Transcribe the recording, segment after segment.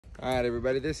All right,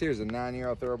 everybody, this here's a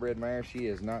 9-year-old thoroughbred mare. She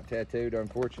is not tattooed,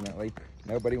 unfortunately.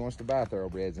 Nobody wants to buy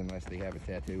thoroughbreds unless they have a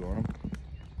tattoo on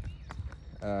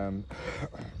them,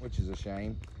 which is a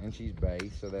shame. And she's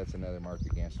bay, so that's another mark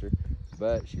against her.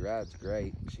 But she rides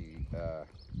great.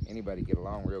 Anybody get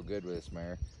along real good with this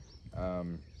mare.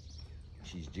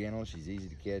 She's gentle, she's easy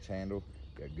to catch, handle,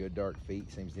 got good dark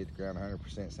feet, seems to hit the ground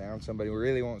 100% sound. Somebody who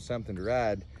really wants something to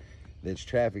ride that's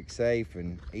traffic safe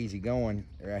and easy going,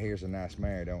 right here's a nice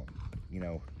mare.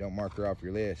 Don't mark her off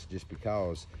your list just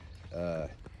because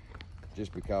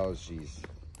she's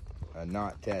a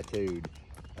not tattooed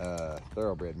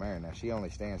thoroughbred mare. Now she only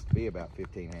stands to be about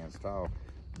 15 hands tall,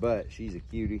 but she's a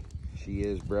cutie. She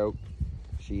is broke,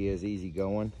 she is easy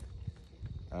going.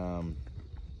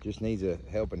 Just needs a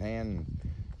helping hand and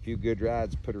a few good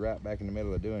rides, put her right back in the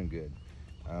middle of doing good.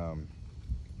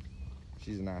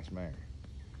 She's a nice mare.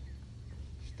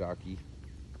 Stocky,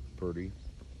 pretty,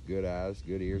 good eyes,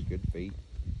 good ears, good feet,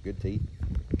 good teeth.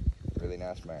 Really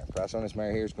nice mare. Price on this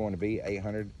mare here is going to be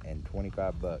 $825.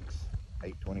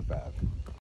 $825.